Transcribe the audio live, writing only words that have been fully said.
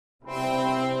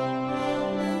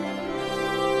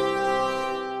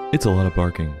It's a lot of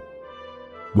barking.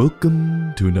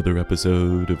 Welcome to another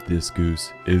episode of This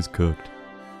Goose is Cooked,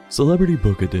 Celebrity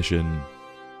Book Edition,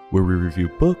 where we review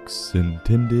books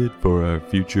intended for our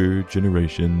future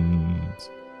generations.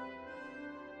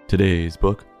 Today's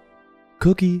book,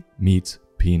 Cookie Meets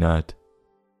Peanut,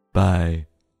 by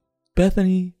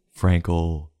Bethany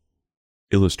Frankel,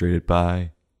 illustrated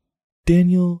by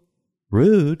Daniel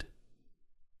Rood,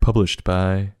 published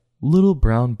by Little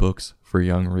Brown Books for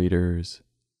Young Readers.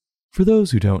 For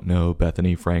those who don't know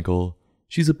Bethany Frankel,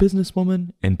 she's a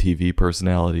businesswoman and TV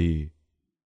personality.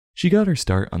 She got her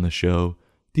start on the show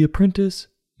The Apprentice,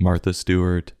 Martha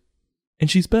Stewart,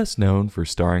 and she's best known for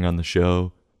starring on the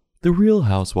show The Real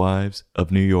Housewives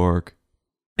of New York.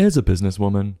 As a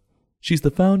businesswoman, she's the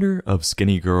founder of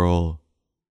Skinny Girl.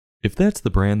 If that's the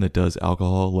brand that does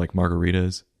alcohol like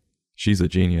margaritas, she's a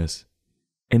genius,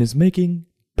 and is making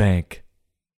bank.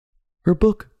 Her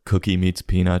book, Cookie Meets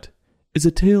Peanut, is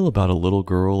a tale about a little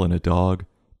girl and a dog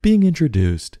being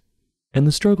introduced, and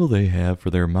the struggle they have for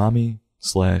their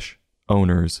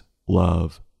mommy/owner's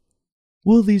love.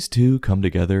 Will these two come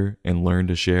together and learn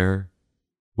to share?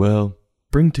 Well,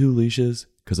 bring two leashes,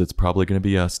 because it's probably going to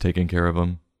be us taking care of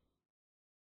them.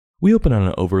 We open on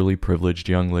an overly privileged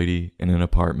young lady in an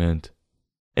apartment,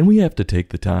 and we have to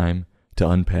take the time to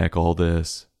unpack all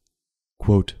this.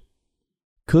 Quote,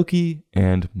 Cookie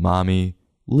and Mommy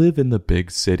live in the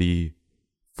big city,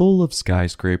 full of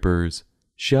skyscrapers,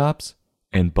 shops,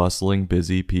 and bustling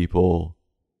busy people.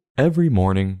 Every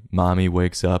morning, Mommy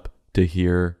wakes up to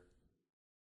hear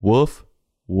woof,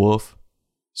 woof,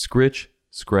 scritch,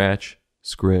 scratch,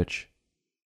 scritch.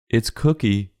 It's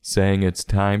Cookie saying it's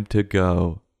time to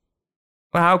go.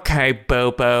 Okay,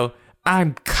 Bobo,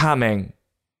 I'm coming,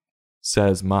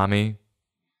 says Mommy.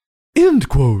 End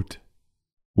quote.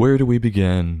 Where do we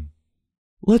begin?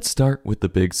 Let's start with the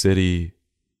big city.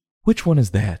 Which one is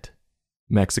that?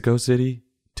 Mexico City?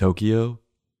 Tokyo?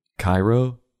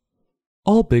 Cairo?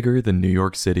 All bigger than New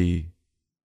York City.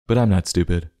 But I'm not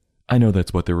stupid. I know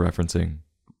that's what they're referencing.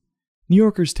 New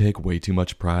Yorkers take way too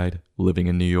much pride living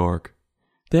in New York.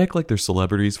 They act like they're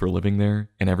celebrities for living there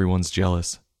and everyone's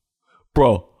jealous.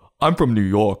 Bro, I'm from New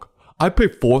York. I pay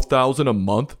 $4,000 a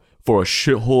month for a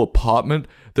shithole apartment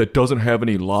that doesn't have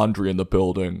any laundry in the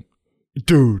building.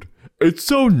 Dude, it's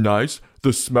so nice.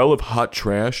 The smell of hot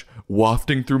trash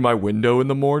wafting through my window in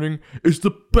the morning is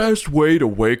the best way to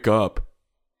wake up.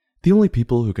 The only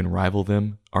people who can rival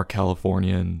them are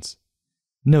Californians.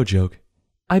 No joke.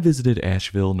 I visited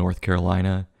Asheville, North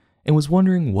Carolina, and was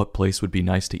wondering what place would be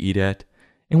nice to eat at,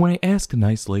 and when I asked a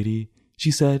nice lady, she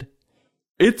said,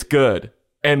 It's good,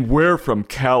 and we're from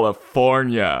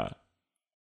California.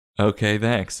 Okay,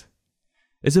 thanks.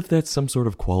 As if that's some sort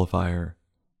of qualifier.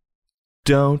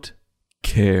 Don't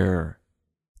care.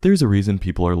 There's a reason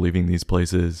people are leaving these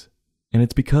places, and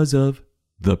it's because of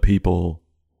the people.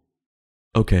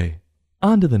 Okay,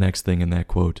 on to the next thing in that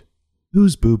quote.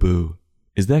 Who's Boo Boo?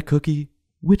 Is that Cookie?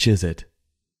 Which is it?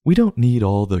 We don't need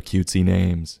all the cutesy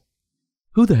names.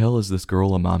 Who the hell is this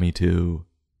girl a mommy to?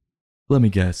 Let me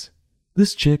guess.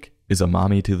 This chick is a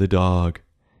mommy to the dog,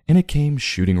 and it came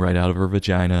shooting right out of her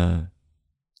vagina.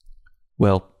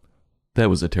 Well, that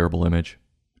was a terrible image.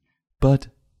 But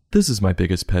this is my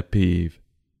biggest pet peeve.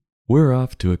 We're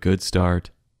off to a good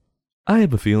start. I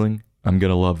have a feeling I'm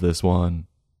gonna love this one.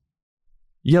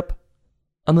 Yep.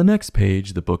 On the next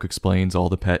page, the book explains all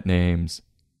the pet names.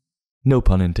 No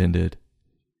pun intended.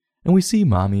 And we see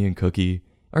Mommy and Cookie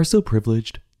are so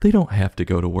privileged they don't have to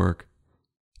go to work.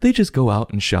 They just go out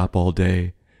and shop all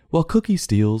day, while Cookie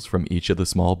steals from each of the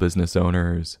small business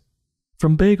owners.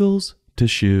 From bagels to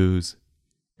shoes.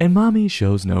 And Mommy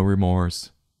shows no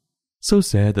remorse. So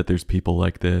sad that there's people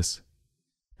like this.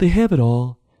 They have it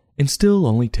all, and still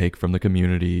only take from the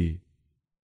community.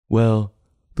 Well,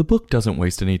 the book doesn't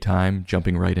waste any time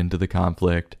jumping right into the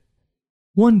conflict.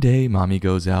 One day, Mommy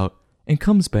goes out and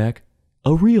comes back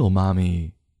a real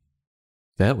mommy.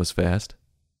 That was fast.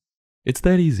 It's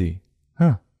that easy,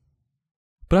 huh?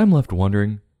 But I'm left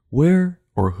wondering, where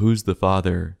or who's the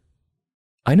father?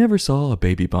 I never saw a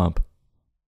baby bump.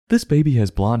 This baby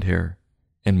has blonde hair,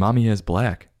 and Mommy has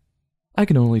black. I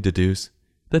can only deduce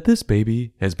that this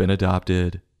baby has been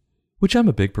adopted, which I'm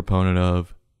a big proponent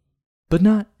of, but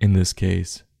not in this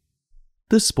case.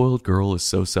 This spoiled girl is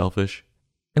so selfish,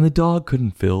 and the dog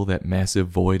couldn't fill that massive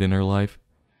void in her life,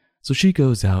 so she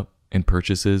goes out and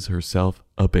purchases herself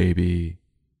a baby,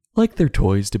 like they're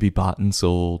toys to be bought and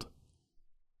sold.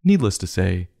 Needless to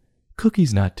say,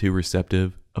 Cookie's not too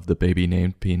receptive of the baby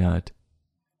named Peanut.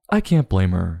 I can't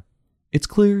blame her. It's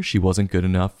clear she wasn't good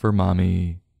enough for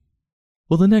Mommy.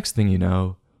 Well, the next thing you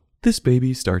know, this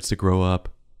baby starts to grow up,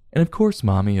 And of course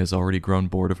Mommy has already grown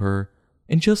bored of her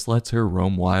and just lets her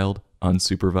roam wild,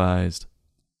 unsupervised.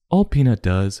 All Peanut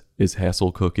does is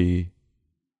hassle Cookie.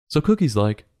 So Cookie's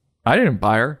like, I didn't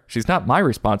buy her, she's not my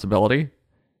responsibility,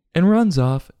 and runs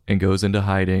off and goes into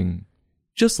hiding,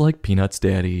 just like Peanut's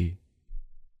daddy.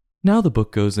 Now the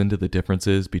book goes into the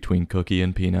differences between Cookie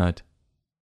and Peanut.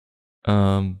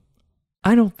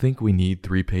 I don't think we need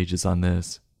 3 pages on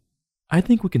this. I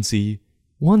think we can see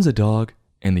one's a dog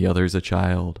and the other's a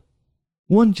child.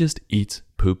 One just eats,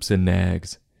 poops, and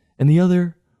nags, and the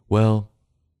other, well,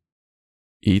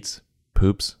 eats,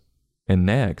 poops, and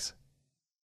nags.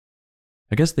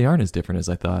 I guess they aren't as different as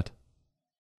I thought.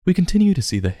 We continue to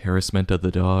see the harassment of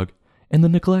the dog and the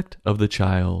neglect of the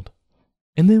child.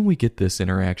 And then we get this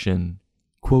interaction.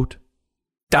 Quote,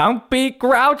 Don't be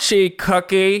grouchy,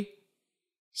 Cookie,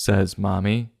 says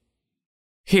Mommy.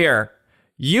 Here,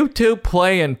 you two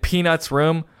play in Peanut's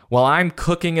room while I'm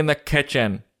cooking in the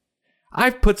kitchen.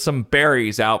 I've put some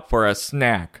berries out for a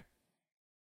snack.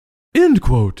 End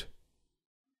quote.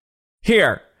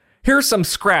 Here's some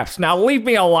scraps. Now leave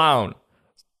me alone.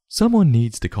 Someone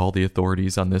needs to call the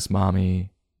authorities on this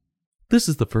Mommy. This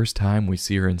is the first time we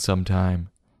see her in some time.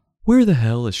 Where the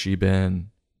hell has she been?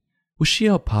 Was she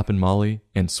out popping Molly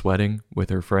and sweating with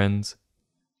her friends?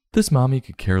 This Mommy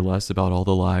could care less about all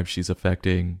the lives she's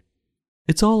affecting.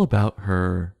 It's all about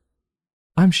her.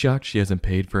 I'm shocked she hasn't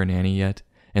paid for a nanny yet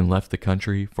and left the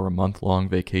country for a month-long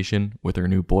vacation with her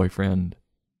new boyfriend.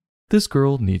 This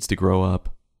girl needs to grow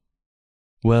up.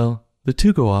 Well, the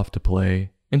two go off to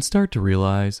play and start to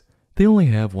realize they only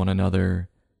have one another,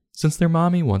 since their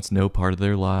Mommy wants no part of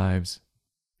their lives.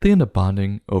 They end up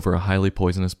bonding over a highly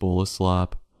poisonous bowl of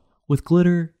slop, with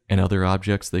glitter and other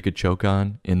objects they could choke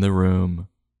on in the room.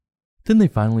 Then they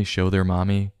finally show their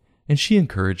Mommy, and she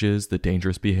encourages the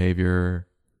dangerous behavior.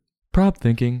 Prob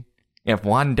thinking, if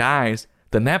one dies,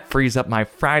 then that frees up my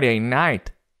Friday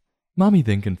night. Mommy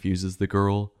then confuses the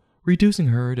girl, reducing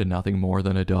her to nothing more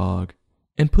than a dog,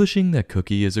 and pushing that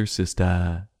Cookie is her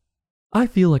sister. I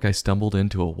feel like I stumbled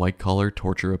into a white-collar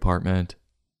torture apartment.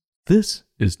 This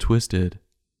is Twisted.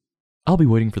 I'll be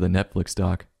waiting for the Netflix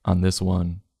doc on this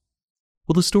one.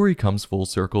 Well, the story comes full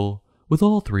circle, with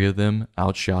all 3 of them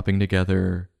out shopping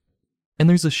together. And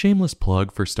there's a shameless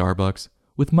plug for Starbucks,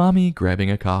 with Mommy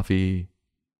grabbing a coffee.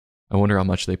 I wonder how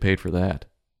much they paid for that.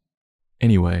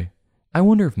 Anyway, I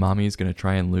wonder if Mommy's gonna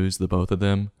try and lose the both of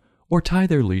them, or tie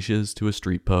their leashes to a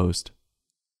street post.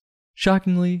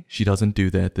 Shockingly, she doesn't do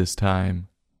that this time.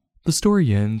 The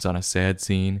story ends on a sad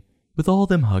scene, with all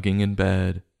them hugging in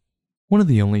bed. One of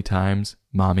the only times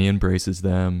Mommy embraces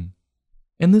them.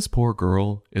 And this poor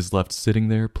girl is left sitting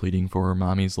there pleading for her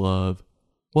Mommy's love,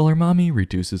 while her Mommy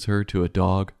reduces her to a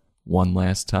dog one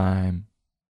last time.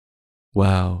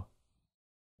 Wow.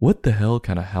 What the hell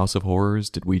kind of house of horrors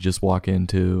did we just walk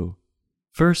into?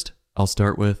 First, I'll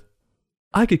start with,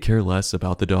 I could care less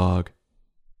about the dog.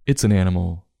 It's an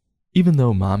animal, even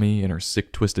though Mommy in her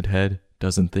sick twisted head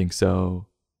doesn't think so.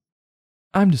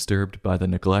 I'm disturbed by the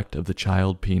neglect of the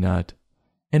child Peanut,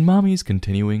 and Mommy's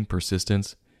continuing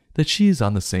persistence that she's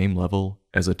on the same level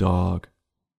as a dog.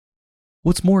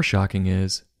 What's more shocking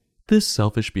is, this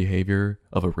selfish behavior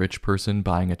of a rich person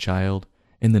buying a child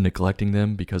and then neglecting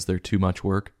them because they're too much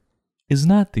work is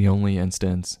not the only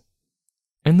instance.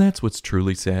 And that's what's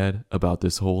truly sad about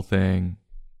this whole thing.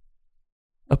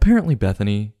 Apparently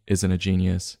Bethany isn't a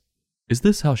genius. Is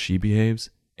this how she behaves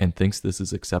and thinks this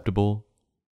is acceptable?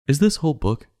 Is this whole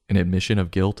book an admission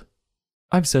of guilt?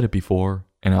 I've said it before,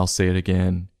 and I'll say it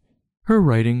again. Her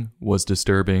writing was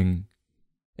disturbing.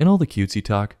 And all the cutesy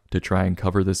talk to try and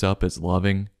cover this up as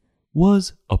loving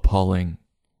was appalling.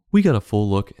 We got a full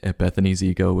look at Bethany's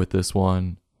ego with this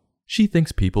one. She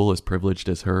thinks people as privileged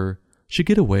as her should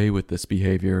get away with this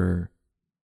behavior.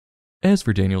 As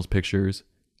for Daniel's pictures,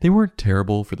 they weren't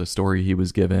terrible for the story he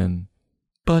was given,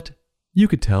 but you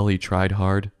could tell he tried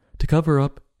hard to cover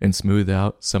up and smooth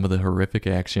out some of the horrific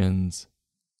actions.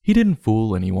 He didn't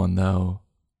fool anyone, though.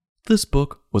 This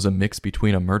book was a mix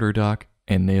between a murder doc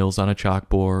and nails on a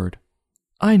chalkboard.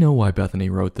 I know why Bethany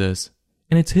wrote this,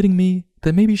 and it's hitting me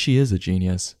that maybe she is a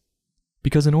genius.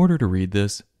 Because in order to read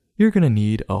this, you're gonna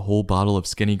need a whole bottle of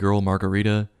Skinny Girl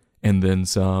margarita and then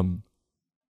some.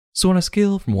 So on a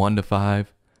scale from 1 to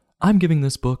 5, I'm giving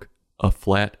this book a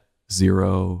flat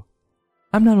 0.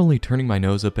 I'm not only turning my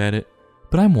nose up at it,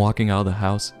 but I'm walking out of the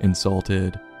house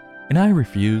insulted, and I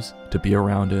refuse to be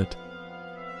around it.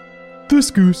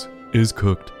 This Goose is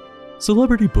Cooked,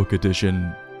 Celebrity Book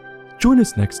Edition. Join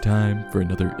us next time for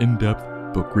another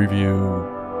in-depth book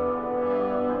review.